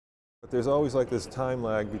there's always like this time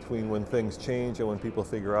lag between when things change and when people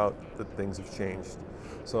figure out that things have changed.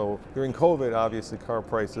 So during COVID, obviously car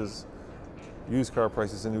prices, used car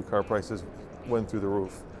prices and new car prices went through the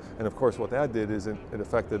roof. And of course what that did is it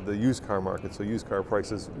affected the used car market. So used car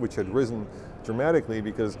prices, which had risen dramatically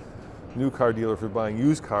because new car dealers were buying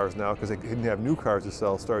used cars now because they didn't have new cars to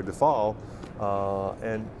sell, started to fall.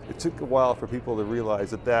 And it took a while for people to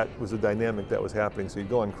realize that that was a dynamic that was happening. So you'd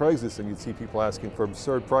go on Craigslist and you'd see people asking for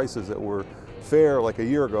absurd prices that were fair like a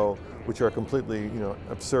year ago, which are completely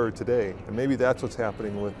absurd today. And maybe that's what's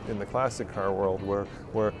happening in the classic car world,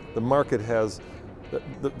 where the market has,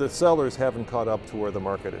 the sellers haven't caught up to where the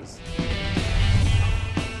market is.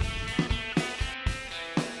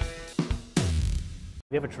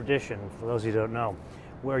 We have a tradition, for those of you who don't know,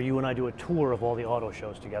 where you and I do a tour of all the auto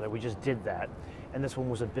shows together. We just did that. And this one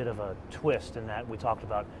was a bit of a twist in that we talked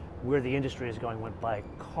about where the industry is going by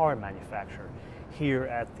car manufacturer here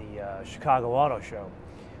at the Chicago Auto Show.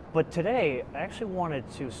 But today, I actually wanted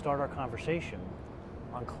to start our conversation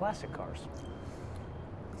on classic cars.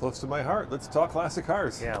 Close to my heart. Let's talk classic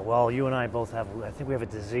cars. Yeah, well, you and I both have, I think we have a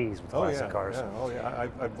disease with classic cars. Yeah, oh yeah,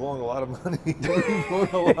 I've blown a lot of money. I've blown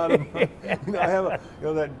a lot of money. I have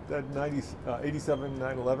that 87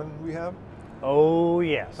 911 we have. Oh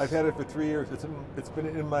yes. I've had it for 3 years. It's been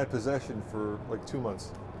in my possession for like 2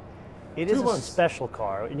 months. It is a special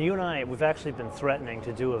car, and you and I, we've actually been threatening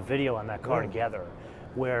to do a video on that car together,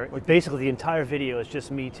 where basically the entire video is just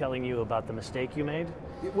me telling you about the mistake you made.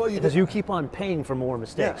 Well, because you keep on paying for more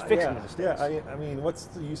mistakes, fixing the mistakes. Yeah, I mean, what's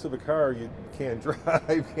the use of a car you can't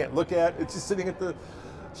drive, can't look at? It's just sitting at the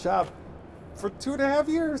shop for 2.5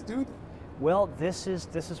 years, dude. Well, this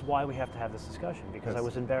is why we have to have this discussion, because I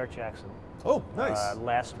was in Barrett-Jackson. Oh, nice.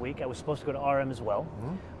 Last week. I was supposed to go to RM as well,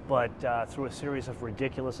 but through a series of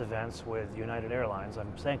ridiculous events with United Airlines,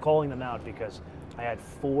 I'm calling them out because I had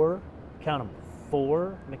four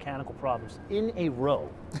mechanical problems in a row.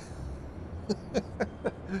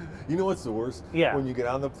 You know what's the worst? Yeah. When you get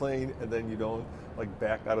on the plane and then you don't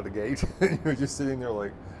back out of the gate, you're just sitting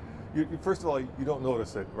there first of all, you don't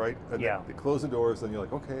notice it, right? And yeah. Then they close the doors, and you're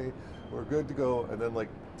like, okay, we're good to go. And then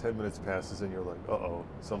 10 minutes passes, and you're like, uh-oh,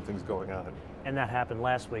 something's going on. And that happened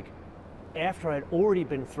last week, after I'd already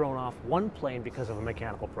been thrown off one plane because of a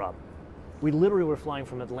mechanical problem. We literally were flying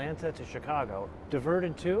from Atlanta to Chicago,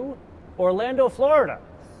 diverted to Orlando, Florida,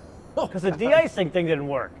 because the de-icing thing didn't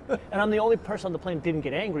work. And I'm the only person on the plane that didn't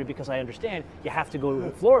get angry, because I understand you have to go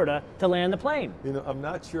to Florida to land the plane. I'm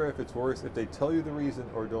not sure if it's worse if they tell you the reason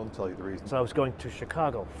or don't tell you the reason. So I was going to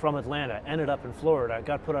Chicago from Atlanta, ended up in Florida,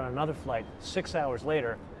 got put on another flight. 6 hours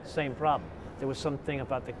later, same problem. There was something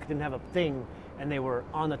about they didn't have a thing, and they were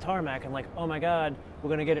on the tarmac, and oh my God, we're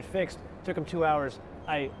going to get it fixed. Took them 2 hours.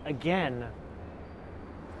 I again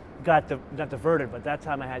got diverted, but that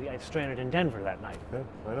time I stranded in Denver that night. Yeah,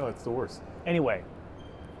 I know, it's the worst. Anyway,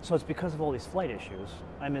 so it's because of all these flight issues,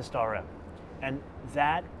 I missed RM. And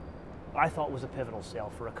that, I thought, was a pivotal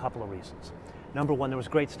sale for a couple of reasons. Number one, there was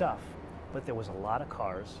great stuff, but there was a lot of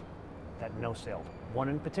cars that no-sailed. One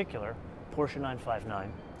in particular, Porsche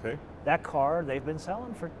 959. Okay. That car, they've been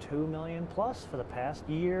selling for $2 million plus for the past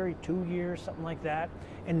year, 2 years, something like that.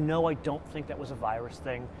 And no, I don't think that was a virus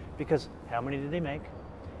thing, because how many did they make?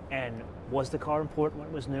 And was the car important when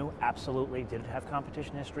it was new? Absolutely. Did it have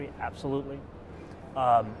competition history? Absolutely.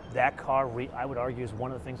 That car, I would argue, is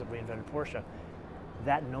one of the things that reinvented Porsche.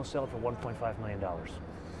 That no sale for $1.5 million.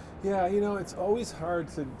 Yeah, it's always hard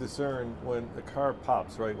to discern when a car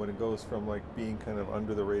pops, right? When it goes from being kind of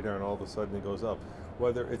under the radar and all of a sudden it goes up.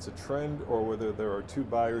 Whether it's a trend or whether there are two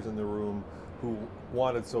buyers in the room who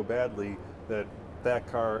want it so badly that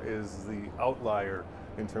that car is the outlier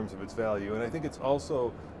in terms of its value. And I think it's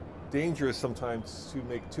also dangerous sometimes to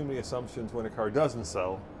make too many assumptions when a car doesn't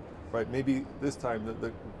sell, right? Maybe this time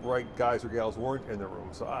the right guys or gals weren't in the room.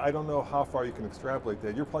 So I don't know how far you can extrapolate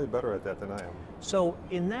that. You're probably better at that than I am. So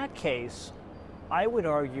in that case, I would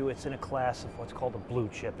argue it's in a class of what's called a blue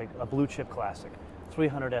chip classic.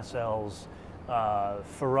 300 SLs,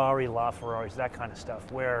 Ferrari, LaFerraris, that kind of stuff,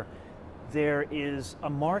 where there is a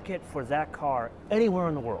market for that car anywhere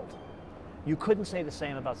in the world. You couldn't say the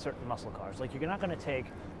same about certain muscle cars. You're not going to take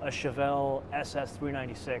a Chevelle SS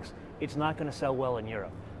 396. It's not going to sell well in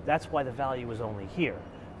Europe. That's why the value is only here.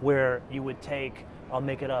 Where you would take, I'll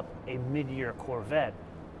make it up, a mid-year Corvette.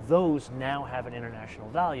 Those now have an international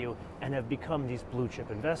value and have become these blue chip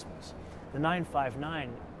investments. The 959,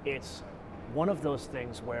 it's one of those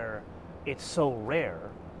things where it's so rare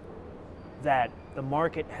that the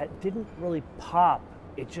market didn't really pop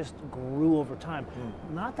it just grew over time.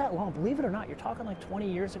 Not that long, believe it or not, you're talking like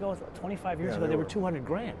 20 years ago, 25 years ago, they were 200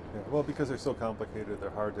 grand. Yeah. Well, because they're so complicated, they're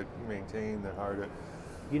hard to maintain, they're hard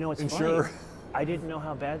to It's insure. funny. I didn't know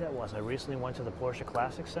how bad that was. I recently went to the Porsche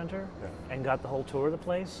Classic Center and got the whole tour of the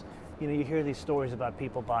place. You know, you hear these stories about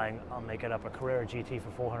people buying, I'll make it up, a Carrera GT for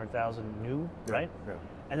 400,000 new, right? Yeah.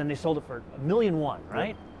 And then they sold it for $1.1 million,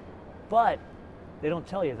 right? Yeah. But they don't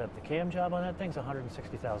tell you that the cam job on that thing's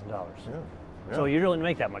 $160,000. Yeah. So you really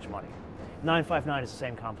make that much money. 959 is the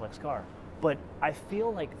same complex car. But I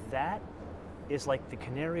feel like that is like the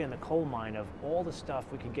canary in the coal mine of all the stuff.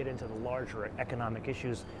 We could get into the larger economic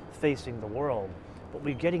issues facing the world, but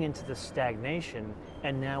we're getting into the stagnation,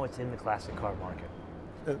 and now it's in the classic car market.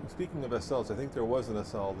 And speaking of SLs, I think there was an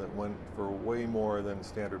SL that went for way more than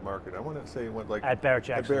standard market. I want to say it went like at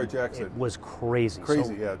Barrett-Jackson. At Barrett-Jackson, it was crazy. Crazy,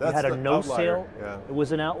 so yeah. You had a no outlier. sale. Yeah. It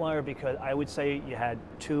was an outlier because I would say you had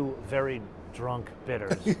two very drunk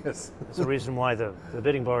bidders. Yes. That's the reason why the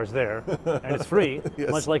bidding bar is there, and it's free,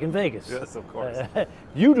 Yes. much like in Vegas. Yes, of course.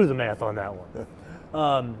 You do the math on that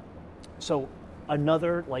one. So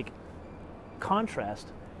another like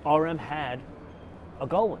contrast, RM had a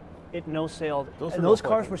Gullwing. It no sale, and those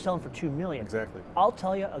cars were selling for $2 million. Exactly. I'll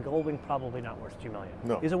tell you, a Gullwing probably not worth $2 million.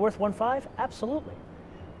 No. Is it worth 1.5? Absolutely.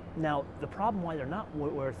 Now the problem why they're not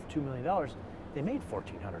worth $2 million, they made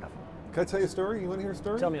 1,400 of them. Can I tell you a story? You want to hear a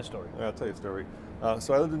story? Tell me a story. Yeah, I'll tell you a story.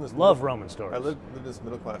 So I lived in this Roman stories. I lived in this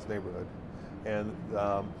middle-class neighborhood, and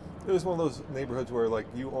it was one of those neighborhoods where like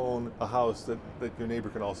you own a house that your neighbor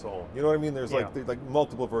can also own. You know what I mean? There's like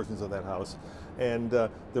multiple versions of that house, and the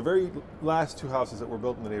very last two houses that were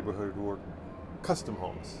built in the neighborhood were custom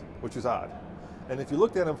homes, which is odd. And if you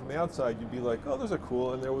looked at them from the outside, you'd be like, oh, those are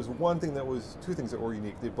cool. And there was two things that were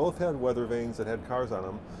unique. They both had weather vanes that had cars on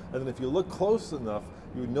them. And then if you look close enough,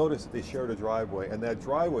 you would notice that they shared a driveway. And that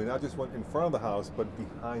driveway not just went in front of the house, but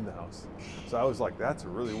behind the house. So I was like, that's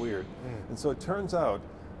really weird. And so it turns out,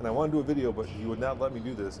 and I want to do a video, but he would not let me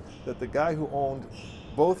do this, that the guy who owned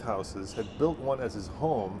both houses had built one as his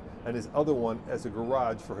home and his other one as a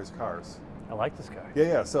garage for his cars. I like this guy.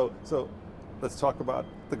 Yeah. So let's talk about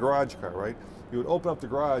the garage car, right? You would open up the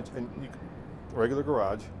garage, and regular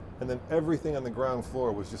garage, and then everything on the ground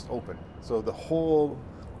floor was just open. So the whole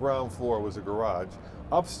ground floor was a garage.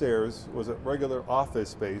 Upstairs was a regular office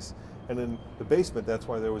space, and in the basement, that's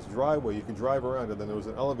why there was a driveway. You could drive around, and then there was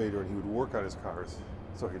an elevator, and he would work on his cars.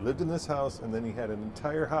 So he lived in this house, and then he had an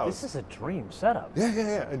entire house. This is a dream setup.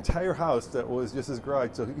 Yeah. Entire house that was just his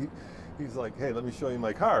garage. So he's like, hey, let me show you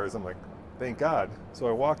my cars. I'm like, thank God. So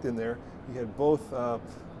I walked in there. He had both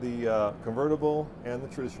the convertible and the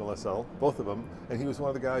traditional SL, both of them. And he was one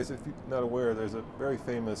of the guys, if you're not aware, there's a very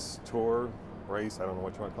famous tour race, I don't know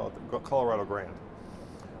what you want to call it, the Colorado Grand.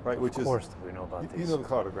 Right, of course we know about these. You know the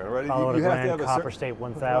Colorado Grand, right? Colorado you have Grand, to have Copper State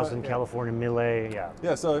 1000, California Mille, yeah.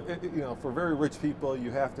 Yeah, so for very rich people, you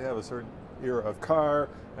have to have a certain era of car,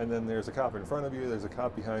 and then there's a cop in front of you, there's a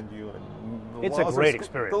cop behind you, and it's a great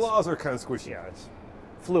experience. The laws are kind of squishy. Yeah, it's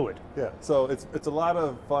fluid. Yeah, so it's a lot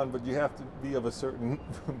of fun, but you have to be of a certain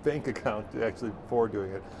bank account to actually afford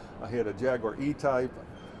doing it. He had a Jaguar E-Type,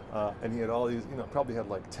 and he had all these, probably had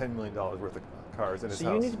like $10 million worth of cars in his house.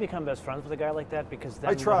 So you need to become best friends with a guy like that, because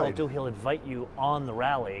then what he'll invite you on the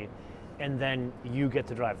rally, and then you get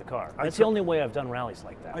to drive the car. That's the only way I've done rallies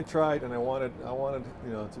like that. I tried, and I wanted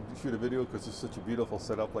to shoot a video because it's such a beautiful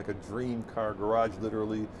setup, like a dream car garage,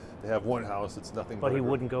 literally. They have one house, it's nothing but he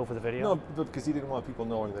wouldn't go for the video? No, because he didn't want people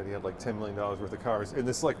knowing that he had like $10 million worth of cars in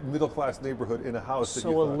this like middle-class neighborhood in a house.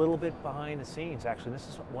 So a little bit behind the scenes, actually. This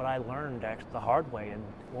is what I learned the hard way, and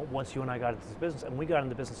once you and I got into this business, and we got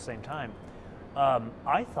into business at the same time,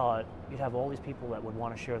 I thought you'd have all these people that would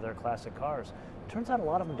want to share their classic cars. Turns out a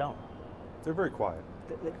lot of them don't. They're very quiet.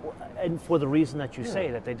 And for the reason that you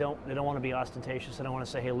say, that they don't want to be ostentatious, they don't want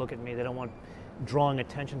to say, hey, look at me, they don't want drawing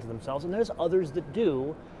attention to themselves. And there's others that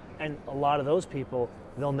do, and a lot of those people,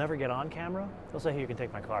 they'll never get on camera. They'll say, hey, you can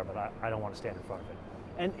take my car, but I don't want to stand in front of it.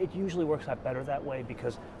 And it usually works out better that way,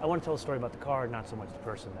 because I want to tell a story about the car, not so much the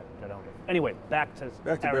person that owned it. Anyway, back to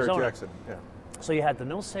Arizona. Barrett-Jackson, yeah. So you had the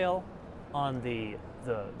no sale on the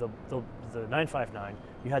 959,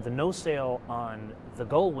 you had the no sale on the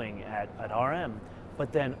Gullwing at RM,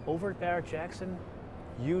 but then over at Barrett-Jackson,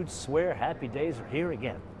 you'd swear happy days are here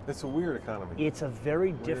again. It's a weird economy. It's a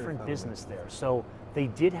very different business there. So they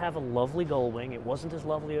did have a lovely Gullwing. It wasn't as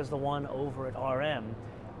lovely as the one over at RM,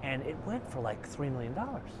 and it went for like $3 million,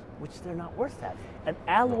 which they're not worth that. An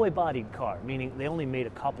alloy-bodied car, meaning they only made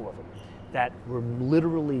a couple of them, that were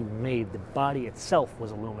literally made, the body itself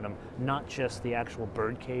was aluminum, not just the actual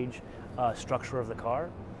birdcage structure of the car.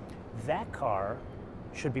 That car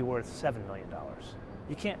should be worth $7 million.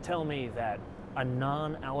 You can't tell me that a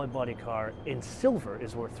non-alloy body car in silver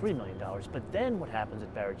is worth $3 million. But then what happens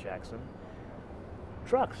at Barrett-Jackson?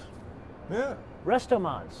 Trucks. Yeah.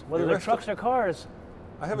 Resto-mods, whether they're trucks or cars.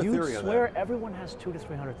 I have a theory on that. You swear everyone has $200,000 to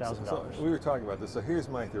 $300,000. So we were talking about this. So here's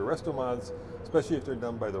my theory. Resto mods, especially if they're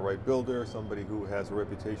done by the right builder, somebody who has a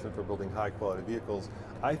reputation for building high quality vehicles,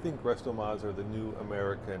 I think resto mods are the new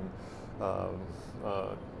American,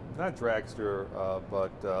 not dragster,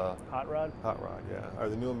 but hot rod? Hot rod, yeah, are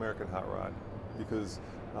the new American hot rod. Because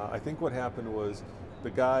I think what happened was the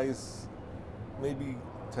guys, maybe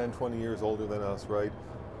 10, 20 years older than us, right,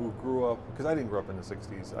 who grew up, because I didn't grow up in the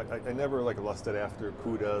 60s. I never like lusted after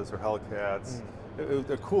Cudas or Hellcats.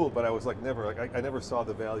 They're cool, but I was like never, like I never saw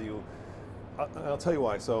the value. I'll tell you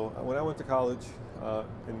why. So when I went to college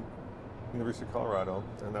in University of Colorado,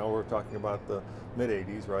 and now we're talking about the mid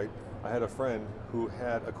 80s, right? I had a friend who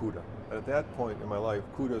had a Cuda. And at that point in my life,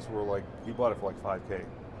 Cudas were like, he bought it for like 5K.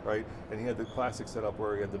 Right, and he had the classic setup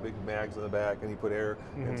where he had the big mags in the back, and he put air,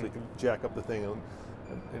 and so he could jack up the thing. And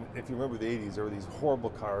if you remember the 80s, there were these horrible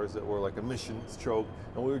cars that were like emissions choke,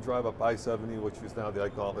 and we would drive up I-70, which was now the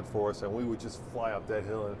Gauntlet for us, and we would just fly up that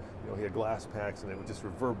hill, and he had glass packs, and it would just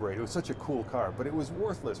reverberate. It was such a cool car, but it was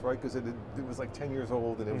worthless, right? Because it was like 10 years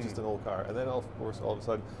old, and it was just an old car. And then, of course, all of a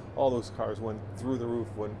sudden, all those cars went through the roof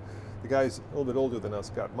when the guys a little bit older than us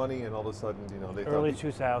got money, and all of a sudden, they early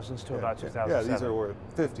 2000s to about 2007. Yeah, these are worth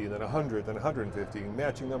 50, then 100, then 150,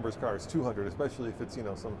 matching numbers cars, 200, especially if it's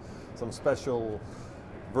some special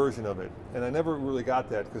version of it. And I never really got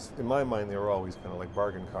that because in my mind they were always kind of like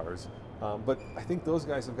bargain cars. But I think those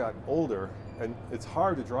guys have gotten older, and it's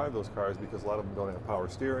hard to drive those cars because a lot of them don't have power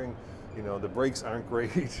steering. The brakes aren't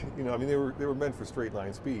great. I mean, they were meant for straight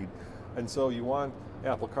line speed. And so you want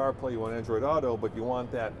Apple CarPlay, you want Android Auto, but you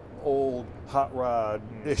want that old hot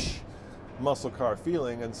rod-ish muscle car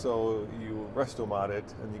feeling, and so you resto mod it,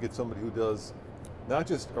 and you get somebody who does not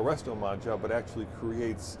just a resto mod job, but actually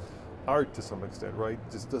creates art to some extent, right?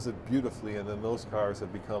 Just does it beautifully, and then those cars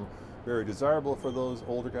have become very desirable for those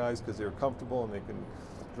older guys because they're comfortable and they can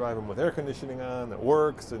drive them with air conditioning on, it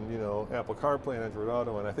works, and Apple CarPlay and Android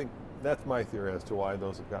Auto, and I think that's my theory as to why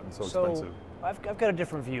those have gotten so expensive. I've got a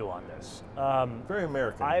different view on this. Very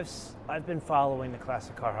American. I've been following the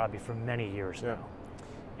classic car hobby for many years now,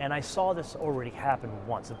 and I saw this already happen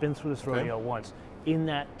once. I've been through this rodeo once in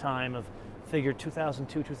that time of figure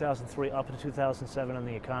 2002, 2003, up to 2007, and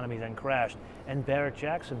the economy then crashed. And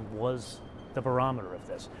Barrett-Jackson was the barometer of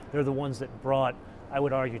this. They're the ones that brought, I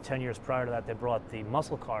would argue 10 years prior to that, they brought the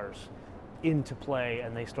muscle cars into play,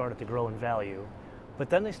 and they started to grow in value. But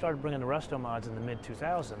then they started bringing the resto mods in the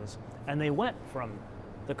mid-2000s, and they went from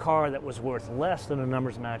the car that was worth less than a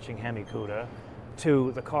numbers-matching Hemi Cuda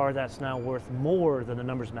to the car that's now worth more than the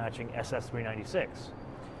numbers-matching SS396.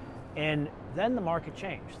 And then the market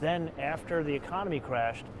changed. Then after the economy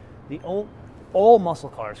crashed, all muscle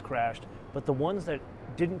cars crashed, but the ones that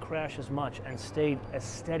didn't crash as much and stayed as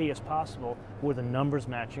steady as possible were the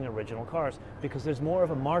numbers-matching original cars, because there's more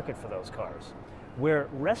of a market for those cars. Where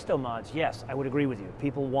resto mods, yes, I would agree with you.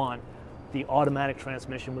 People want the automatic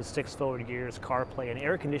transmission with 6 forward gears, CarPlay, and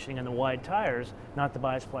air conditioning and the wide tires, not the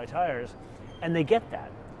bias-ply tires, and they get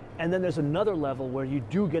that. And then there's another level where you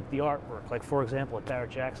do get the artwork. Like, for example, at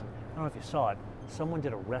Barrett-Jackson, I don't know if you saw it, someone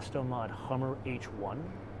did a resto mod Hummer H1,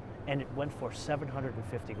 and it went for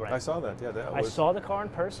 $750 grand. I saw that, yeah. I saw the car in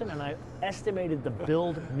person, and I estimated the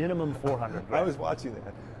build minimum $400 grand. I was watching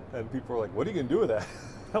that, and people were like, what are you going to do with that?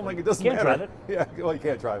 I'm like, it doesn't matter. You can't drive it. Yeah, well, you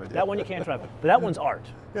can't drive it. That one you can't drive it. But that one's art.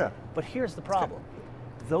 Yeah. But here's the problem.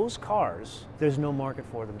 Those cars, there's no market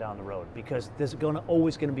for them down the road because there's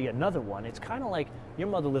always going to be another one. It's kind of like your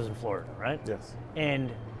mother lives in Florida, right? Yes. And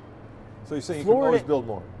so you're saying you can always build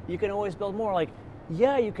more? You can always build more. Like,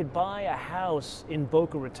 yeah, you could buy a house in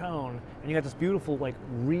Boca Raton and you got this beautiful like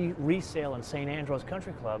resale in St. Andrews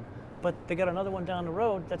Country Club, but they got another one down the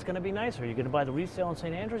road that's going to be nicer. You're going to buy the resale in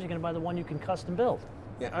St. Andrews, you're going to buy the one you can custom build.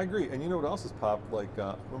 Yeah, I agree. And you know what else has popped? Like,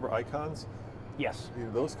 remember Icons? Yes.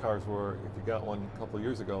 Those cars were, if you got one a couple of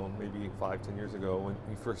years ago, maybe 5, 10 years ago, when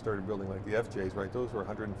you first started building like the FJs, right? Those were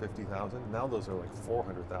 $150,000. Now those are like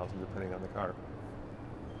 $400,000 depending on the car.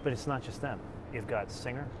 But it's not just them. You've got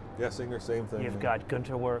Singer. Yeah, Singer, same thing. You've got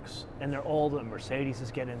Gunter Works, and they're all the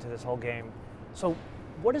Mercedes get into this whole game. So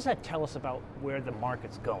what does that tell us about where the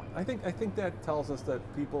market's going? I think that tells us that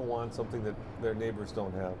people want something that their neighbors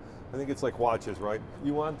don't have. I think it's like watches, right?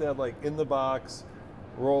 You want that like in the box,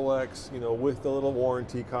 Rolex, with the little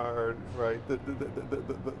warranty card, right?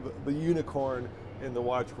 The unicorn in the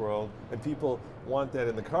watch world, and people want that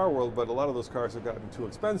in the car world, but a lot of those cars have gotten too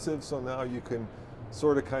expensive, so now you can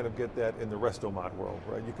sort of kind of get that in the resto mod world,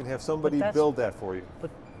 right? You can have somebody that's- build that for you. But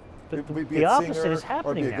Be the it opposite Singer, is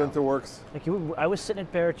happening or be it now. Gunther Works. Like I was sitting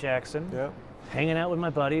at Barrett-Jackson, Yeah. hanging out with my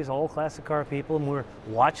buddies, all classic car people, and we're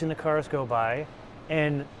watching the cars go by,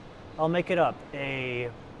 and I'll make it up, a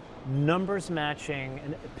numbers matching,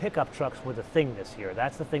 and pickup trucks were the thing this year.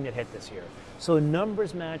 That's the thing that hit this year. So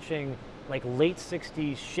numbers matching, like late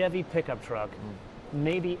 60s Chevy pickup truck,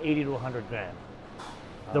 maybe 80 to 100 grand.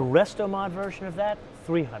 The resto mod version of that,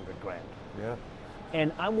 300 grand. Yeah.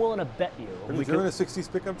 And I'm willing to bet you. Are you doing a 60s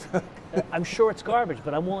pickup truck? I'm sure it's garbage,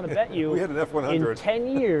 but I'm willing to bet you. We had an F100. In 10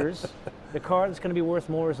 years, the car that's going to be worth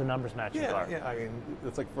more is a numbers matching car. Yeah, I mean,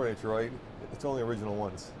 it's like furniture, right? It's only original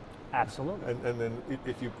ones. Absolutely. And then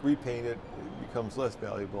if you repaint it, it becomes less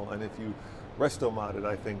valuable. And if you resto mod it,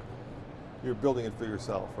 I think you're building it for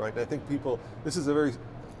yourself, right? And I think this is a very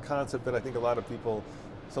concept that I think a lot of people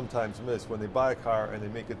sometimes miss when they buy a car and they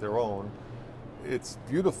make it their own. It's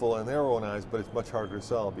beautiful in their own eyes, but it's much harder to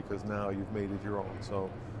sell because now you've made it your own. So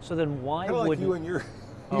then why kind of wouldn't like you and your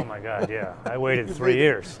Oh my God, yeah. I waited 3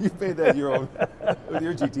 years. You made that your own with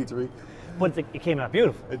your GT3. But it came out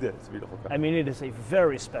beautiful. It did. It's a beautiful car. I mean, it is a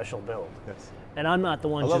very special build. Yes. And I'm not the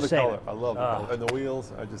one I love just the saying color. it. I love the color. And the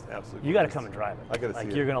wheels are just absolutely You got to gorgeous. come and drive it. I got to see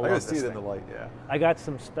it. You're going to love I this got to see it thing. in the light, yeah. I got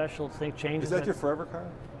some special changes. Is that your forever car?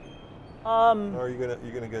 Or are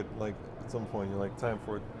you're gonna get like at some point you're like time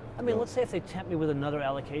for it? I mean, let's say if they tempt me with another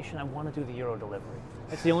allocation, I want to do the Euro delivery.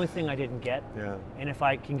 That's the only thing I didn't get. Yeah. And if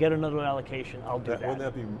I can get another allocation, I'll do that. Wouldn't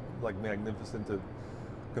that be like magnificent to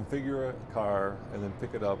configure a car and then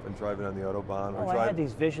pick it up and drive it on the Autobahn? Oh, I had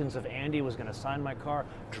these visions of Andy was going to sign my car,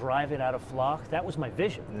 drive it out of Flock. That was my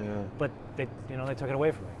vision. Yeah. But they took it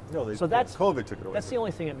away from me. No, COVID took it away. That's the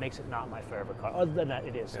only thing that makes it not my forever car. Other than that,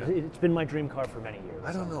 it is. Yeah. It's been my dream car for many years.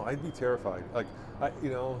 I don't know. I'd be terrified. Like, if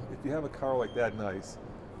you have a car like that nice,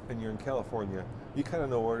 and you're in California, you kind of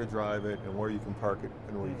know where to drive it and where you can park it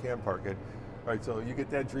and where you can't park it. Right, so you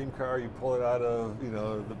get that dream car, you pull it out of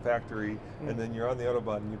the factory, and then you're on the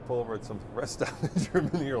Autobahn and you pull over at some rest stop in Germany.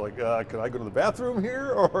 And you're like, can I go to the bathroom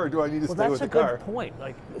here, or do I need to stay with the car? Well, that's a good point.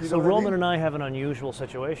 Like, so Roman and I have an unusual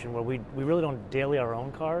situation where we really don't daily our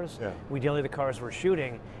own cars. Yeah. We daily the cars we're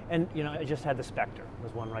shooting, and I just had the Spectre.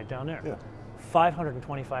 There's one right down there. Yeah.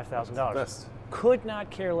 $525,000. Best. Could not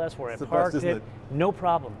care less where I parked it. No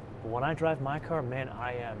problem. But when I drive my car, man,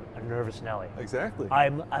 I am a nervous Nelly. Exactly.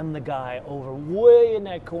 I'm the guy over way in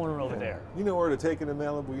that corner over there. You know where to take it in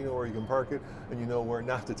Malibu, you know where you can park it, and you know where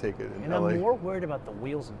not to take it in LA. I'm more worried about the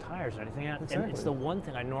wheels and tires than anything else. Exactly. And it's the one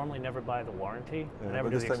thing I normally never buy the warranty. Yeah, I never but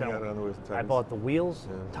do this the time you extended. got it on the wheels and tires. I bought the wheels,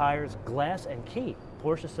 tires, glass, and key.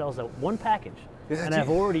 Porsche sells that one package, Yeah, and I've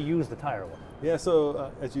already used the tire one. Yeah,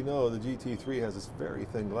 so as you know, the GT3 has this very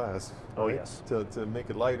thin glass. Oh, right? yes. To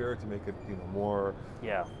make it lighter, to make it more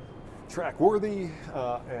Yeah. track worthy,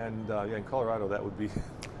 and in Colorado that would be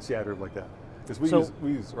shattered like that because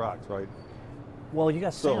we use rocks, right? Well, you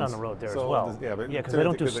got sand on the road there as well. Yeah, because they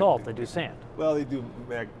don't do salt; they do sand. Well, they do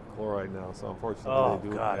mag chloride now, so unfortunately they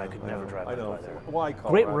do. Oh God, I could never drive by there. Why Colorado?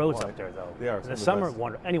 Great roads Why? up there, though. They are. In the summer,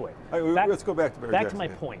 wonderful. Anyway, let's go back to Barrett-Jackson. my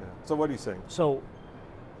point. Yeah. So what are you saying? So,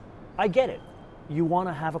 I get it. You want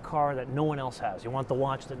to have a car that no one else has. You want the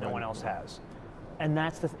watch that no one else has. And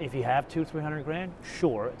that's if you have $200-300 grand,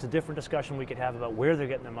 sure, it's a different discussion we could have about where they're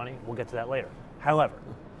getting their money. We'll get to that later. However,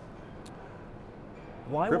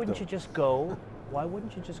 why wouldn't you just go? Why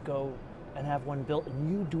wouldn't you just go and have one built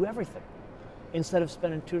and you do everything instead of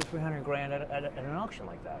spending $200-300 grand at an auction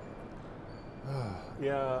like that?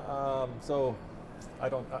 Yeah. So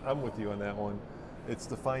I'm with you on that one. It's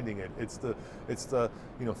the finding it. It's the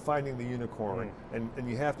finding the unicorn, and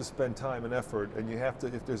you have to spend time and effort, and you have to,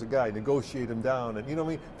 if there's a guy, negotiate him down, and what I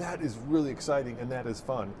mean. That is really exciting, and that is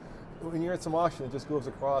fun. When you're at some auction, it just goes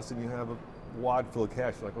across, and you have a wad full of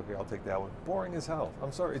cash. You're like, okay, I'll take that one. Boring as hell.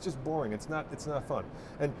 I'm sorry, it's just boring. It's not fun.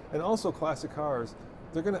 And also classic cars,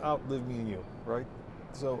 they're going to outlive me and you, right?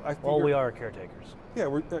 So I figure, well, we are caretakers. Yeah,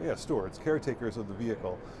 we're stewards, caretakers of the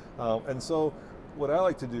vehicle, and so. What I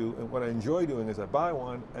like to do and what I enjoy doing is I buy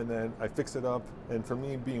one and then I fix it up. And for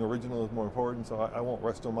me, being original is more important, so I won't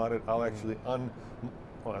resto mod it. I'll actually I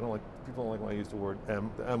don't like, people don't like when I use the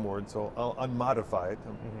M word, so I'll unmodify it.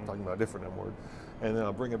 I'm talking about a different M word. And then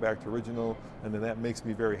I'll bring it back to original, and then that makes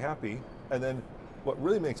me very happy. And then what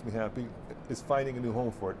really makes me happy is finding a new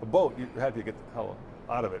home for it. A boat, you're happy to get the hell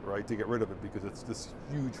out of it, right? To get rid of it because it's this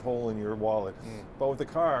huge hole in your wallet. But with the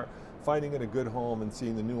car, finding it a good home and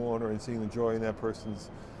seeing the new owner and seeing the joy in that person's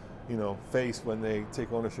face when they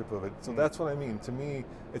take ownership of it. So that's what I mean. To me,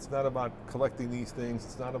 it's not about collecting these things.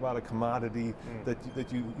 It's not about a commodity that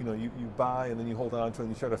you buy and then you hold on to and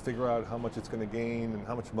you try to figure out how much it's going to gain and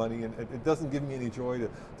how much money. And it doesn't give me any joy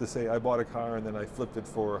to say I bought a car and then I flipped it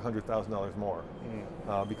for $100,000 more.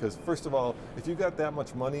 Because first of all, if you got that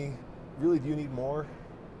much money, really, do you need more?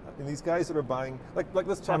 And these guys that are buying, like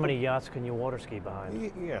let's talk. How many yachts can you water ski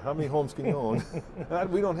behind? Yeah, how many homes can you own?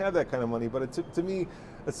 We don't have that kind of money, but to me,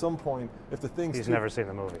 at some point, if the thing's He's never seen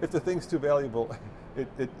the movie. If the thing's too valuable,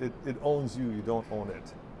 it owns you. You don't own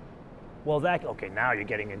it. Well, okay, now you're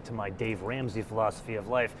getting into my Dave Ramsey philosophy of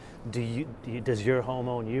life. Does your home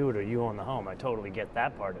own you, or do you own the home? I totally get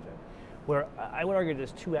that part of it. Where I would argue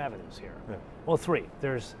there's two avenues here. Yeah. Well, three.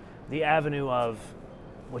 There's the avenue of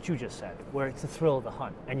what you just said, where it's the thrill of the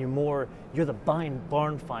hunt, and you're the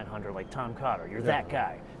barn find hunter like Tom Cotter. You're that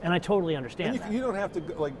guy, and I totally understand that. You don't have to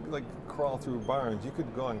go, like crawl through barns. You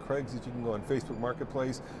could go on Craigslist. You can go on Facebook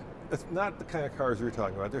Marketplace. It's not the kind of cars you're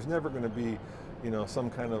talking about. There's never going to be, some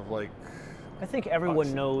kind of like. I think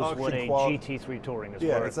everyone knows what a GT3 Touring is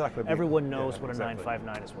worth. It's not going to be. Everyone knows what a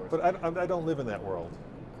 959 is worth. But I don't live in that world.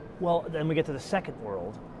 Well, then we get to the second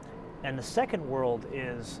world, and the second world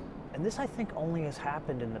is. And this, I think, only has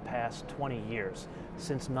happened in the past 20 years,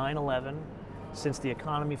 since 9/11, since the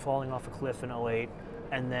economy falling off a cliff in 2008,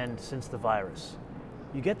 and then since the virus.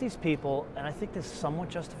 You get these people, and I think this somewhat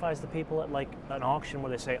justifies the people at like an auction where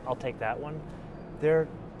they say, I'll take that one. They're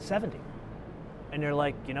 70. And they're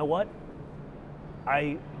like, you know what?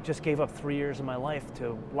 I just gave up 3 years of my life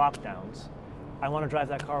to lockdowns. I want to drive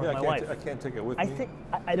that car with my wife. I can't take it with me.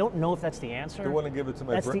 I don't know if that's the answer. I want to give it to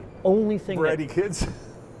my That's the only thing bratty kids.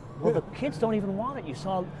 Well, the kids don't even want it. You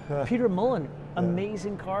saw Peter Mullen,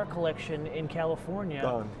 amazing car collection in California.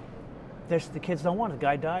 Done. The kids don't want it. The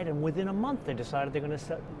guy died, and within a month they decided they're going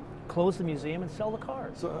to close the museum and sell the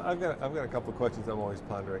cars. So I've got a couple of questions I'm always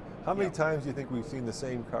pondering. How many times do you think we've seen the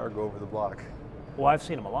same car go over the block? Well, I've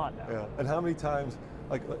seen them a lot now. Yeah. And how many times,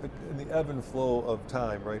 like in the ebb and flow of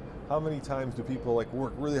time, right? How many times do people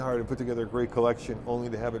work really hard and put together a great collection only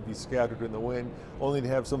to have it be scattered in the wind, only to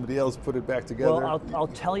have somebody else put it back together? Well, I'll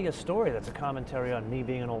tell you a story that's a commentary on me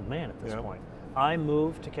being an old man at this point. I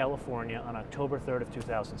moved to California on October 3rd of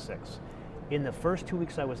 2006. In the first 2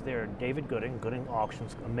 weeks I was there, David Gooding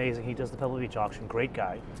Auctions, amazing. He does the Pebble Beach auction, great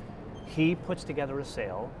guy. He puts together a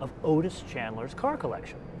sale of Otis Chandler's car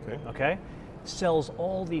collection. Okay? Sells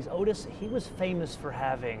all these. Otis, he was famous for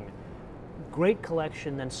having great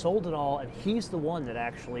collection, then sold it all, and he's the one that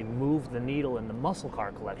actually moved the needle in the muscle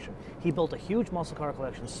car collection. He built a huge muscle car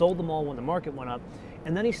collection, sold them all when the market went up,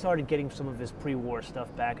 and then he started getting some of his pre-war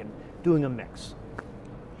stuff back and doing a mix.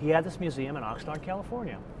 He had this museum in Oxnard,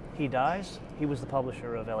 California. He dies. He was the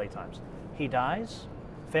publisher of LA Times. He dies.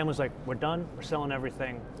 Family's like, we're done. We're selling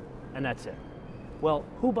everything, and that's it. Well,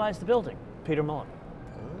 who buys the building? Peter Mullen.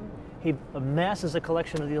 He amasses a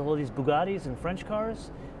collection of all these Bugattis and French cars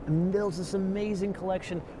and builds this amazing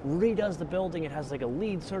collection, redoes the building. It has like a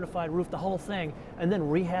LEED certified roof, the whole thing, and then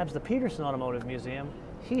rehabs the Peterson Automotive Museum.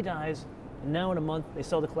 He dies, and now in a month they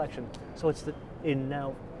sell the collection. So in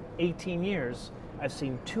now 18 years, I've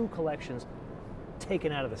seen two collections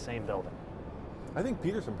taken out of the same building. I think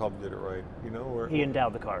Peterson probably did it right, He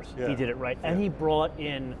endowed the cars. Yeah. He did it right. And he brought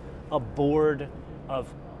in a board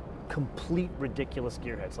of complete ridiculous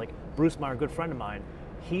gearheads. Like Bruce Meyer, a good friend of mine,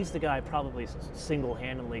 he's the guy probably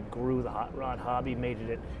single-handedly grew the hot rod hobby, made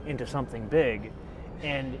it into something big,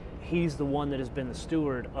 and he's the one that has been the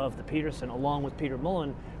steward of the Peterson along with Peter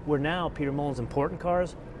Mullen, where now Peter Mullen's important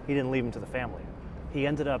cars, he didn't leave them to the family. He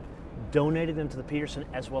ended up donating them to the Peterson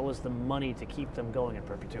as well as the money to keep them going in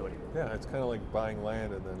perpetuity. Yeah, it's kind of like buying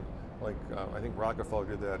land, and then I think Rockefeller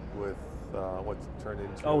did that with what's turned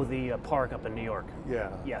into. Oh, the park up in New York. Yeah.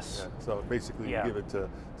 Yes. Yeah. So basically, you give it to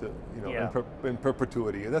in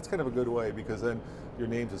perpetuity, and that's kind of a good way because then your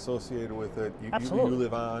name's associated with it. You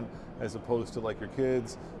live on, as opposed to like your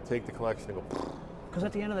kids take the collection and go. Because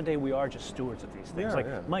at the end of the day, we are just stewards of these things.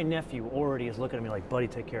 My nephew already is looking at me like, buddy,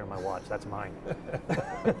 take care of my watch. That's mine.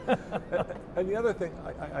 And the other thing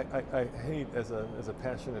I hate as a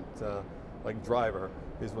passionate driver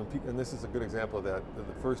is when people, and this is a good example of that, the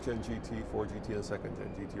first gen GT, 4 GT, and the second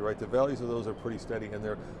gen GT, right? The values of those are pretty steady, and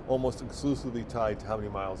they're almost exclusively tied to how many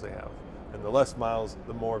miles they have. And the less miles,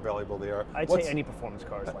 the more valuable they are. I'd say any performance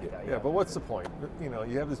cars like that. Yeah, but what's the point?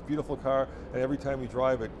 You have this beautiful car, and every time you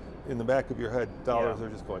drive it, in the back of your head, dollars are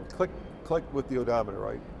just going click, click with the odometer,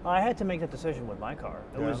 right? I had to make that decision with my car.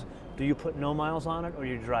 It was, do you put no miles on it, or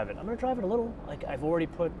you drive it? I'm going to drive it a little. Like I've already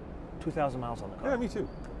put 2,000 miles on the car. Yeah, me too.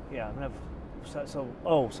 Yeah, I'm going to have So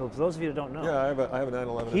for those of you that don't know, Yeah, I have a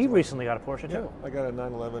 911. he as well. recently got a Porsche Yeah, too. I got a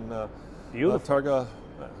 911 Beautiful. Targa.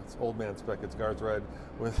 It's old man spec. It's guards red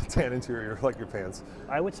with a tan interior, like your pants.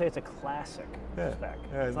 I would say it's a classic spec.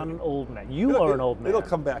 Yeah, It's not an old man. You are an old man. It'll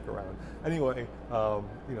come back around. Anyway,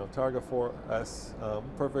 Targa 4S,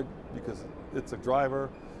 perfect because it's a driver.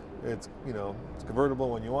 It's it's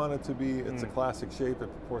convertible when you want it to be. It's a classic shape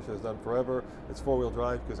that Porsche has done forever. It's four-wheel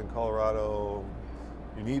drive because in Colorado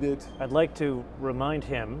you need it. I'd like to remind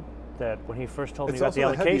him that when he first told me It's about the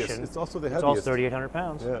also the heaviest. allocation, It's also the it's all heaviest. 3,800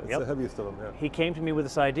 pounds. Yeah, it's the heaviest of them. Yeah. He came to me with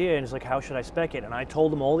this idea and he's like, "How should I spec it?" And I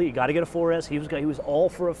told him you got to get a 4S. He was all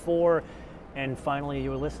for a 4, and finally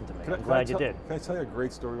you listened to me. I'm glad you did. Can I tell you a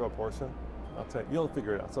great story about Porsche? I'll tell you. You'll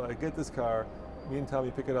figure it out. So I get this car. Me and Tommy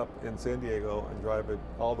pick it up in San Diego and drive it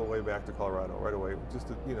all the way back to Colorado right away. Just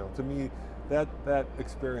to me, that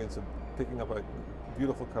experience of picking up a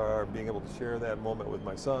beautiful car, being able to share that moment with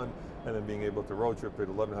my son, and then being able to road trip it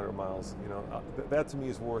 1,100 miles, that to me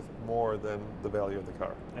is worth more than the value of the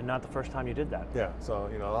car. And not the first time you did that. Yeah, so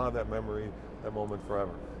I'll have that memory, that moment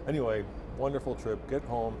forever. Anyway, wonderful trip, get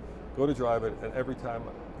home, go to drive it, and every time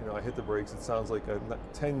I hit the brakes, it sounds like a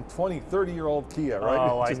 10, 20, 30-year-old Kia, right?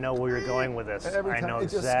 Oh, I know where you're going with this. Every time I know it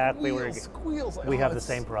just exactly where you're squeals. We have the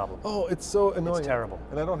same problem. Oh, it's so annoying. It's terrible.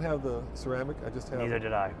 And I don't have the ceramic, I just have... Neither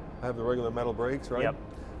did I. I have the regular metal brakes, right? Yep.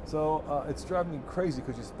 So it's driving me crazy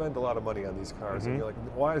because you spend a lot of money on these cars, and you're like,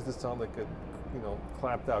 why does this sound like a,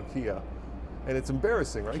 clapped out Kia? And it's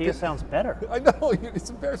embarrassing, right? Kia sounds better. I know,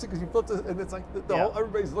 it's embarrassing because you built it, and it's like the whole,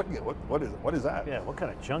 everybody's looking at what is that? Yeah, what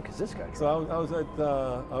kind of junk is this guy? So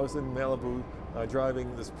I was in Malibu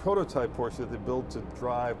driving this prototype Porsche that they built to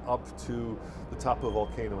drive up to the top of a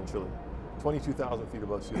volcano in Chile, 22,000 feet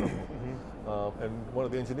above sea level. And one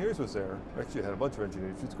of the engineers was there. Actually, it had a bunch of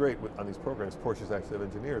engineers. It's great on these programs. Porsches actually have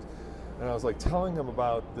engineers. And I was like telling him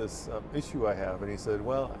about this issue I have, and he said,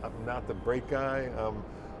 "Well, I'm not the brake guy. I'm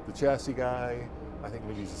the chassis guy. I think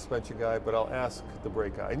maybe he's a suspension guy, but I'll ask the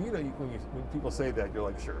brake guy." And when people say that, you're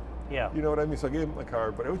like, sure. Yeah. You know what I mean? So I gave him my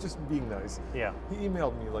card, but it was just being nice. Yeah. He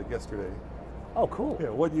emailed me like yesterday. Oh, cool. Yeah.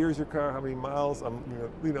 What year is your car? How many miles?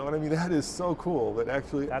 You know what I mean? That is so cool. That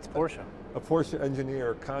actually. That's Porsche. A Porsche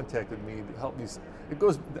engineer contacted me to help me.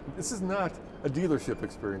 This is not a dealership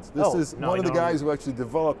experience. This is one of the guys who actually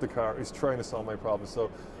developed the car is trying to solve my problem. So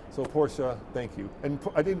Porsche, thank you. And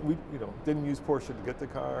I didn't use Porsche to get the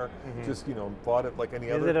car. Just bought it like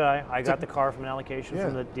any other. Neither did I. I got the car from an allocation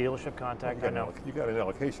from the dealership contact. I know. You got an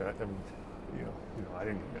allocation. I mean, I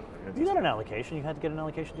didn't. You got an allocation. You had to get an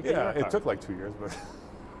allocation to get your car. Yeah, it took like 2 years, but.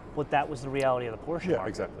 But that was the reality of the Porsche market. Yeah,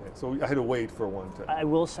 exactly. So I had to wait for one to. I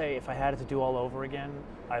will say, if I had it to do all over again,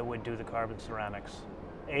 I would do the carbon ceramics.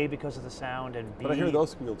 A, because of the sound, and B. But I hear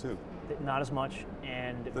those squeal too. Not as much,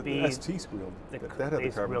 and B. The ST squealed. That had the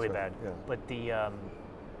it's carbon really ceramic. bad. Yeah. But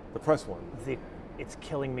the press one. It's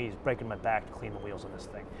killing me. It's breaking my back to clean the wheels on this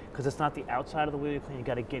thing because it's not the outside of the wheel you clean. You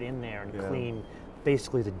got to get in there and clean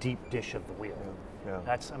basically the deep dish of the wheel. Yeah.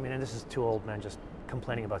 And this is two old men just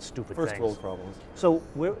complaining about stupid First things. world problems. So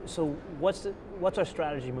what's our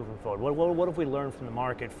strategy moving forward? What have we learned from the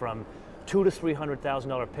market from $200,000 to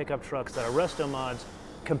 $300,000 pickup trucks that are resto mods,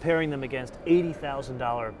 comparing them against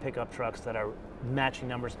 $80,000 pickup trucks that are matching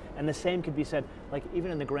numbers? And the same could be said, like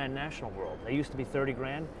even in the Grand National world. They used to be 30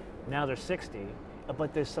 grand, now they're 60.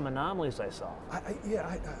 But there's some anomalies I saw.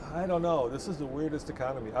 I don't know. This is the weirdest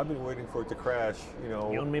economy. I've been waiting for it to crash,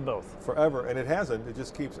 You and me both. Forever, and it hasn't. It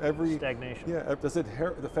just keeps every... Stagnation. Yeah,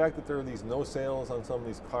 the fact that there are these no sales on some of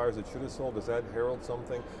these cars that should have sold, does that herald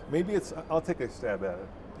something? Maybe I'll take a stab at it.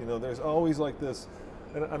 There's always like this,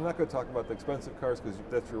 and I'm not going to talk about the expensive cars because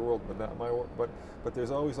that's your world, but not my world, but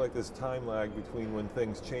there's always like this time lag between when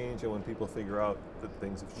things change and when people figure out that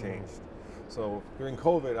things have changed. So during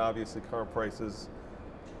COVID, obviously car prices,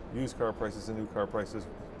 used car prices and new car prices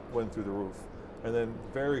went through the roof. And then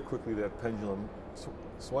very quickly that pendulum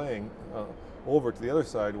swang over to the other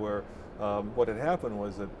side where what had happened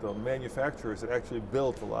was that the manufacturers had actually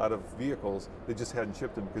built a lot of vehicles, they just hadn't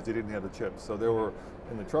shipped them because they didn't have the chips. So there were,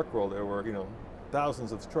 in the truck world, there were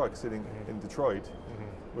thousands of trucks sitting in Detroit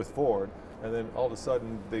with Ford. And then all of a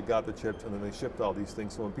sudden they got the chips and then they shipped all these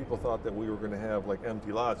things. So when people thought that we were going to have like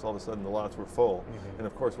empty lots, all of a sudden the lots were full. And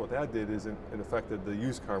of course what that did is it affected the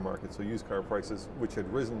used car market. So used car prices, which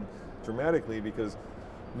had risen dramatically because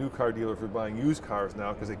new car dealers were buying used cars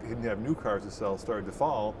now because they didn't have new cars to sell, started to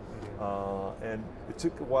fall. And it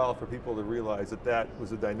took a while for people to realize that that was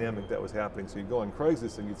the dynamic that was happening. So you go on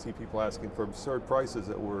Craigslist and you'd see people asking for absurd prices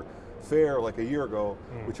that were fair like a year ago,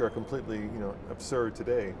 which are completely absurd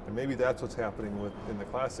today. And maybe that's what's happening in the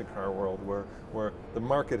classic car world, where the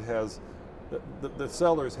market has the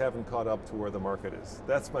sellers haven't caught up to where the market is.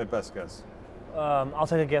 That's my best guess. I'll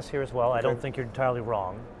take a guess here as well. Okay. I don't think you're entirely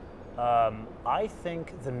wrong. I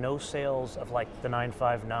think the no sales of like the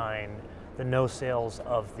 959, the no sales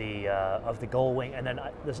of the Gullwing, and then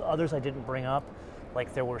there's others I didn't bring up.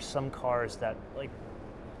 Like there were some cars that, like,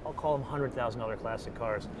 I'll call them $100,000 classic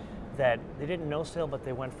cars, that they didn't no sale, but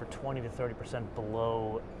they went for 20 to 30%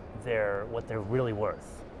 below what they're really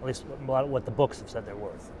worth. At least what the books have said they're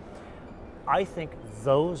worth. I think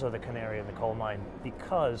those are the canary in the coal mine,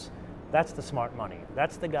 because that's the smart money.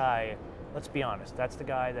 That's the guy, let's be honest, that's the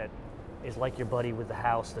guy that is like your buddy with the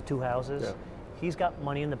house, the 2 houses. Yeah. He's got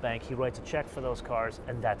money in the bank, he writes a check for those cars,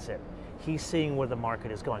 and that's it. He's seeing where the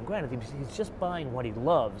market is going. Granted, he's just buying what he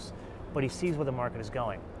loves, but he sees where the market is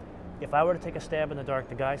going. If I were to take a stab in the dark,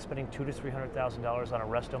 the guy spending $200,000 to $300,000 on a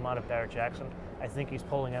resto mod at Barrett-Jackson, I think he's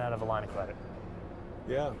pulling it out of a line of credit.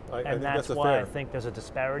 Yeah, I think that's that's why fair. I think there's a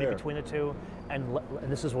disparity Fair. between the two, and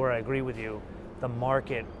this is where I agree with you. The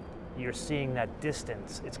market, you're seeing that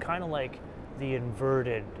distance. It's kind of like the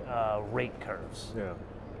inverted rate curves. Yeah.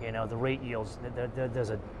 You know, the rate yields.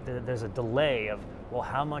 There's a delay of, well,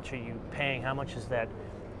 how much are you paying? How much is that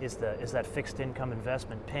fixed income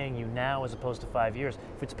investment paying you now as opposed to 5 years?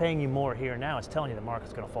 If it's paying you more here now, it's telling you the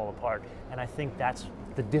market's going to fall apart. And I think that's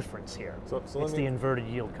the difference here. So it's the inverted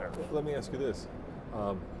yield curve. Let me ask you this.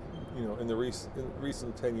 You know, in the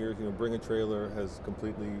recent 10 years, you know, Bring a Trailer has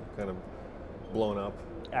completely kind of blown up.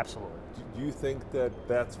 Absolutely. Do you think that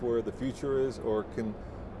that's where the future is, or can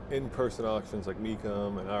in-person auctions like Mica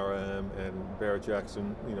and RM and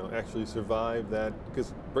Barrett-Jackson, you know, actually survive that?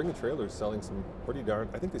 Because Bring a Trailer is selling some pretty darn.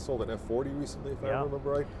 I think they sold an F40 recently, if I remember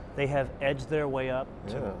right. They have edged their way up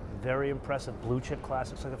to very impressive blue chip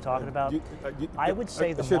classics like I'm talking about. I would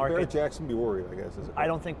say the should market. Barrett-Jackson be worried? I guess. I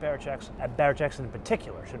don't think Barrett-Jackson in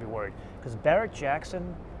particular should be worried, because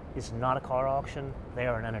Barrett-Jackson is not a car auction. They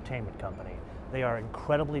are an entertainment company. They are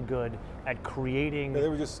incredibly good at creating. Yeah, they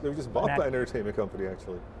were just bought by an entertainment company,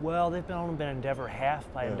 actually. Well, they've only been Endeavor, half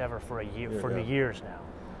by Endeavor for a year, years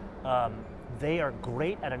now. They are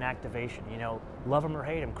great at an activation. You know, love him or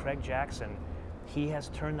hate him, Craig Jackson, he has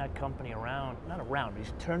turned that company around. Not around, but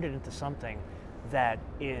he's turned it into something that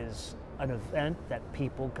is an event that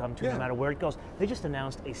people come to no matter where it goes. They just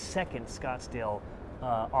announced a second Scottsdale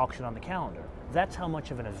auction on the calendar. That's how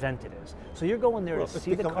much of an event it is. So you're going there to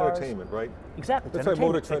see the cars. Entertainment, right? Exactly. That's why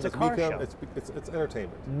Motor Trend is Mica. It's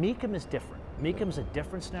entertainment. Mica is different. Mica is a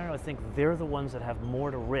different scenario. I think they're the ones that have more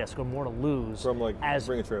to risk or more to lose. From like as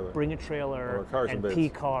Bring a Trailer, and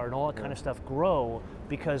P-Car and all that kind of stuff grow.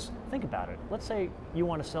 Because think about it. Let's say you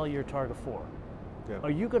want to sell your Targa 4. Yeah.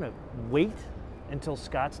 Are you going to wait until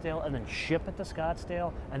Scottsdale and then ship it to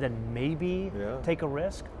Scottsdale and then maybe take a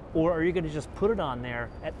risk? Or are you going to just put it on there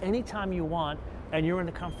at any time you want and you're in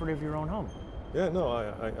the comfort of your own home? Yeah, no,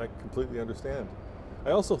 I completely understand. I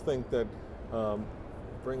also think that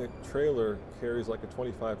Bring a Trailer carries like a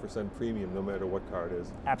 25% premium no matter what car it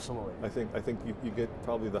is. Absolutely. I think you get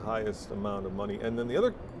probably the highest amount of money. And then the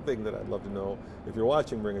other thing that I'd love to know, if you're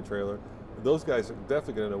watching Bring a Trailer, those guys are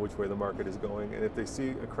definitely going to know which way the market is going. And if they see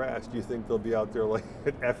a crash, do you think they'll be out there like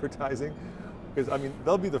advertising? Because, I mean,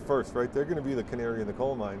 they'll be the first, right? They're going to be the canary in the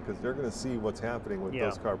coal mine because they're going to see what's happening with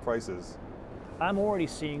those car prices. I'm already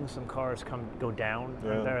seeing some cars go down.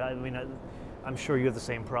 Yeah. I mean, I'm sure you have the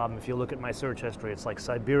same problem. If you look at my search history, it's like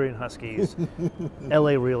Siberian Huskies,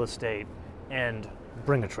 LA real estate, and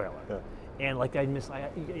Bring a Trailer. Yeah. And like I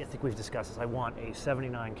think we've discussed this. I want a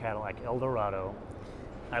 79 Cadillac Eldorado.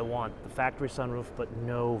 I want the factory sunroof, but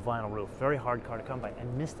no vinyl roof. Very hard car to come by,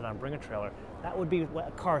 and missed it on Bring a Trailer. That would be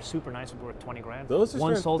a car super nice, would be worth 20 grand.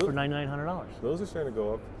 One sold for $9,900. Those are starting to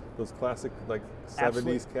go up. Those classic like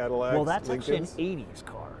 70s Cadillacs. Well, that's Lincolns. Actually an 80s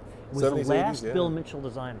car. It was 70s, the last 80s, Bill Mitchell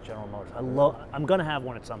design at General Motors. I'm going to have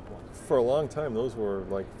one at some point. For a long time, those were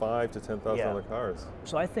like $5,000 to $10,000 cars.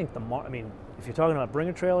 So I think if you're talking about Bring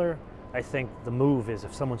a Trailer, I think the move is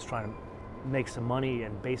if someone's trying to make some money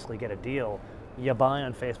and basically get a deal, you buy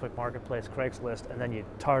on Facebook Marketplace, Craigslist, and then you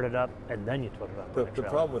tart it up, and then you put it up. The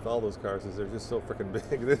problem with all those cars is they're just so freaking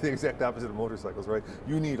big. They're the exact opposite of motorcycles, right?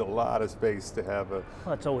 You need a lot of space to have a.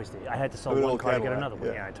 Well, it's always I had to sell one car to get another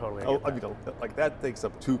one. Yeah, I totally. I mean, like that takes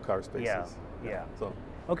up 2 car spaces. Yeah. So.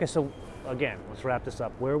 Okay, so again, let's wrap this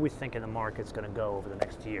up. Where are we thinking the market's going to go over the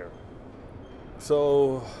next year?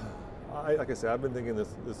 So, like I said, I've been thinking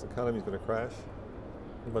this economy is going to crash,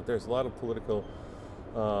 but there's a lot of political.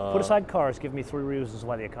 Put aside cars. Give me 3 reasons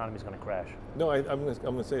why the economy is going to crash. No, I'm going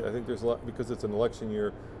to say I think there's a lot because it's an election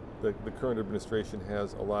year. The current administration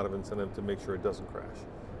has a lot of incentive to make sure it doesn't crash.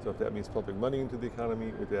 So if that means pumping money into the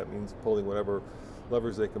economy, if that means pulling whatever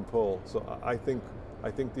levers they can pull. So I think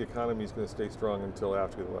I think the economy is going to stay strong until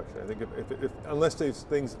after the election. I think if unless there's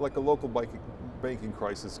things like a local banking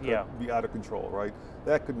crisis could be out of control, right?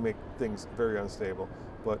 That could make things very unstable.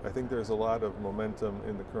 But I think there's a lot of momentum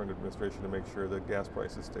in the current administration to make sure that gas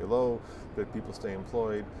prices stay low, that people stay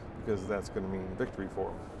employed, because that's going to mean victory for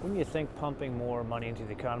them. Wouldn't you think pumping more money into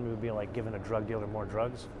the economy would be like giving a drug dealer more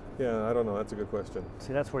drugs? Yeah, I don't know. That's a good question.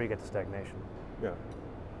 See, that's where you get the stagnation. Yeah.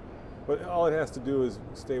 But all it has to do is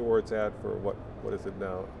stay where it's at for what is it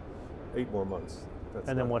now? 8 more months.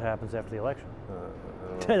 And then what happens after the election?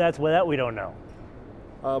 That's that we don't know.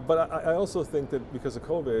 But I also think that because of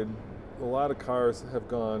COVID, a lot of cars have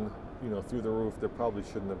gone, through the roof that probably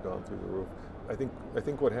shouldn't have gone through the roof. I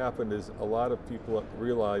think what happened is a lot of people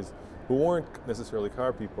realized, who weren't necessarily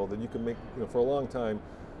car people, that you can make, for a long time,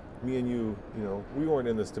 me and you, we weren't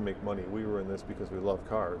in this to make money. We were in this because we love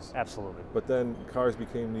cars. Absolutely. But then cars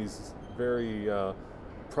became these very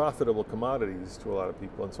profitable commodities to a lot of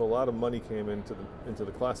people, and so a lot of money came into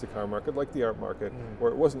the classic car market, like the art market,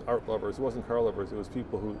 where it wasn't art lovers, it wasn't car lovers, it was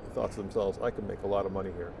people who thought to themselves, I can make a lot of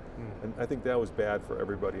money here. And I think that was bad for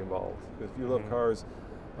everybody involved. If you love cars,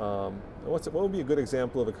 what would be a good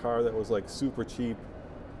example of a car that was like super cheap?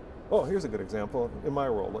 Oh, here's a good example in my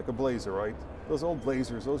world, like a Blazer, right? Those old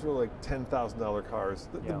Blazers, those were like $10,000 cars.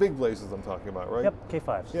 The big Blazers I'm talking about, right? Yep,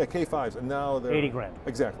 K5s. Yeah, K5s, and now they're 80 grand.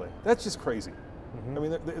 Exactly. That's just crazy. I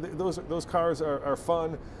mean, those cars are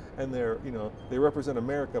fun, and they represent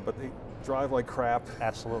America, but they drive like crap.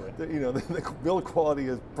 Absolutely. The build quality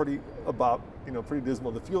is pretty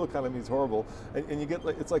dismal. The fuel economy is horrible, and you get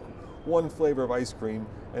it's like one flavor of ice cream,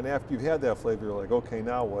 and after you've had that flavor, you're like, okay,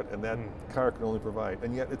 now what? And that car can only provide,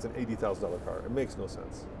 and yet it's an $80,000 car. It makes no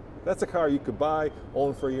sense. That's a car you could buy,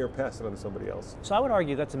 own for a year, pass it on to somebody else. So I would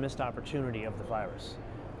argue that's a missed opportunity of the virus.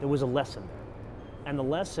 There was a lesson there. And the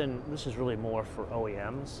lesson, this is really more for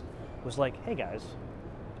OEMs, was like, hey guys,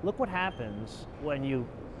 look what happens when you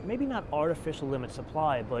maybe not artificial limit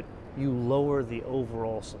supply, but you lower the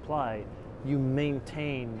overall supply, you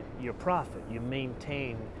maintain your profit, you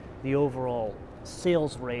maintain the overall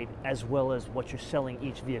sales rate as well as what you're selling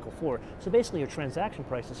each vehicle for. So basically your transaction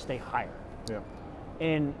prices stay higher. Yeah.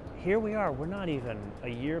 And here we are, we're not even a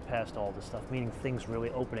year past all this stuff, meaning things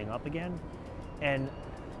really opening up again. And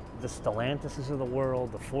the Stellantises of the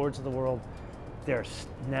world, the Fords of the world, they're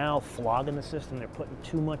now flogging the system. They're putting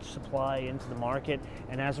too much supply into the market,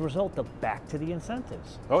 and as a result, they're back to the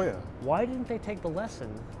incentives. Oh yeah. Why didn't they take the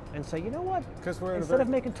lesson and say, you know what? Because we're instead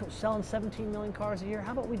of selling 17 million cars a year,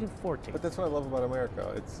 how about we do 14? But that's what I love about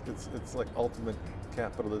America. It's like ultimate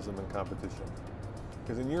capitalism and competition.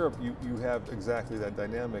 Because in Europe, you have exactly that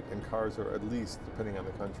dynamic, and cars are at least, depending on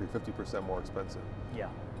the country, 50% more expensive. Yeah.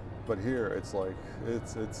 But here, it's like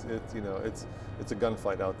it's a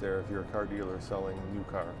gunfight out there if you're a car dealer selling a new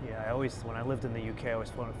car. Yeah, when I lived in the UK, I always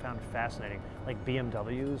found it fascinating. Like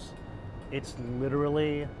BMWs,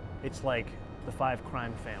 it's like the 5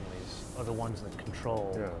 crime families are the ones that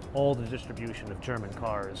control all the distribution of German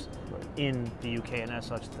cars in the UK, and as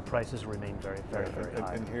such, the prices remain very, very, very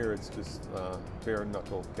high. And here, it's just bare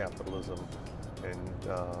knuckle capitalism, and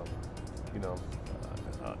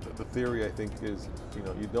the theory, I think, is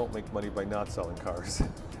you don't make money by not selling cars.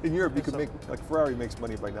 In Europe, you can make, like Ferrari makes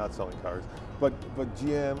money by not selling cars, but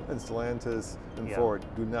GM and Stellantis and Ford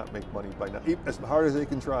do not make money by not, as hard as they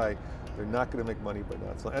can try, they're not going to make money by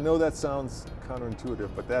not selling. I know that sounds counterintuitive,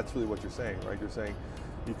 but that's really what you're saying, right? You're saying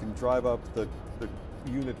you can drive up the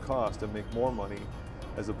unit cost and make more money,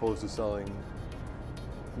 as opposed to selling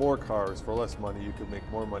more cars for less money. You could make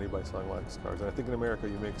more money by selling less cars. And I think in America,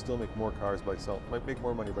 you still make more cars might make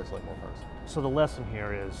more money by selling more cars. So the lesson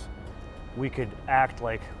here is, we could act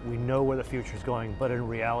like we know where the future is going, but in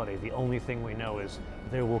reality, the only thing we know is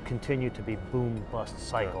there will continue to be boom-bust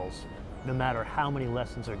cycles, no matter how many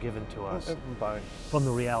lessons are given to us from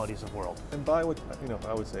the realities of the world. And buy what,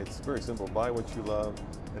 I would say it's very simple. Buy what you love,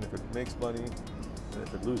 and if it makes money, and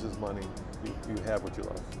if it loses money, you have what you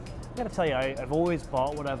love. I gotta tell you, I've always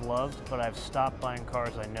bought what I've loved, but I've stopped buying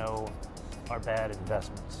cars I know are bad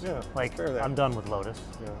investments. Yeah, like I'm done with Lotus.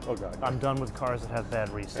 Yeah. Oh God. I'm done with cars that have bad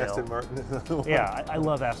resale. Aston Martin. Yeah, I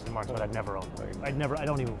love Aston Martin, but I've never owned one. I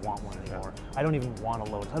don't even want one anymore. Yeah. I don't even want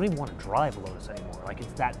a Lotus. I don't even want to drive a Lotus anymore. Like,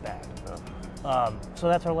 it's that bad. Yeah. So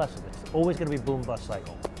that's our lesson. It's always going to be boom bust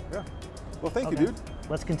cycle. Yeah. Well, thank you, dude.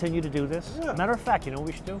 Let's continue to do this. Yeah. Matter of fact, you know what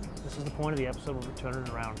we should do? This is the point of the episode. We're turning it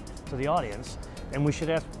around to the audience, and we should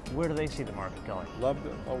ask, where do they see the market going? Love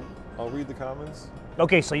to. I'll read the comments.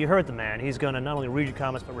 Okay, so you heard the man. He's going to not only read your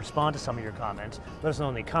comments, but respond to some of your comments. Let us know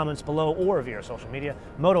in the comments below or via our social media.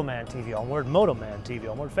 MotoMan TV, all word. MotoMan TV,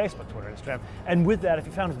 all word. Facebook, Twitter, Instagram. And with that, if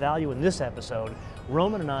you found value in this episode,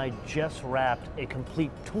 Roman and I just wrapped a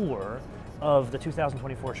complete tour of the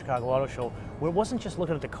 2024 Chicago Auto Show, where it wasn't just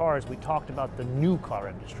looking at the cars, we talked about the new car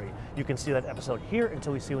industry. You can see that episode here.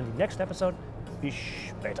 Until we see you in the next episode, bis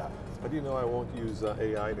später. How do you know I won't use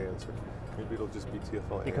AI to answer? Maybe it'll just be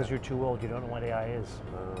TFL. Because you're too old, you don't know what AI is.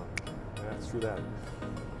 Yeah, it's true that.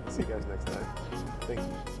 See you guys next time. Thank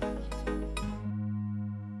you.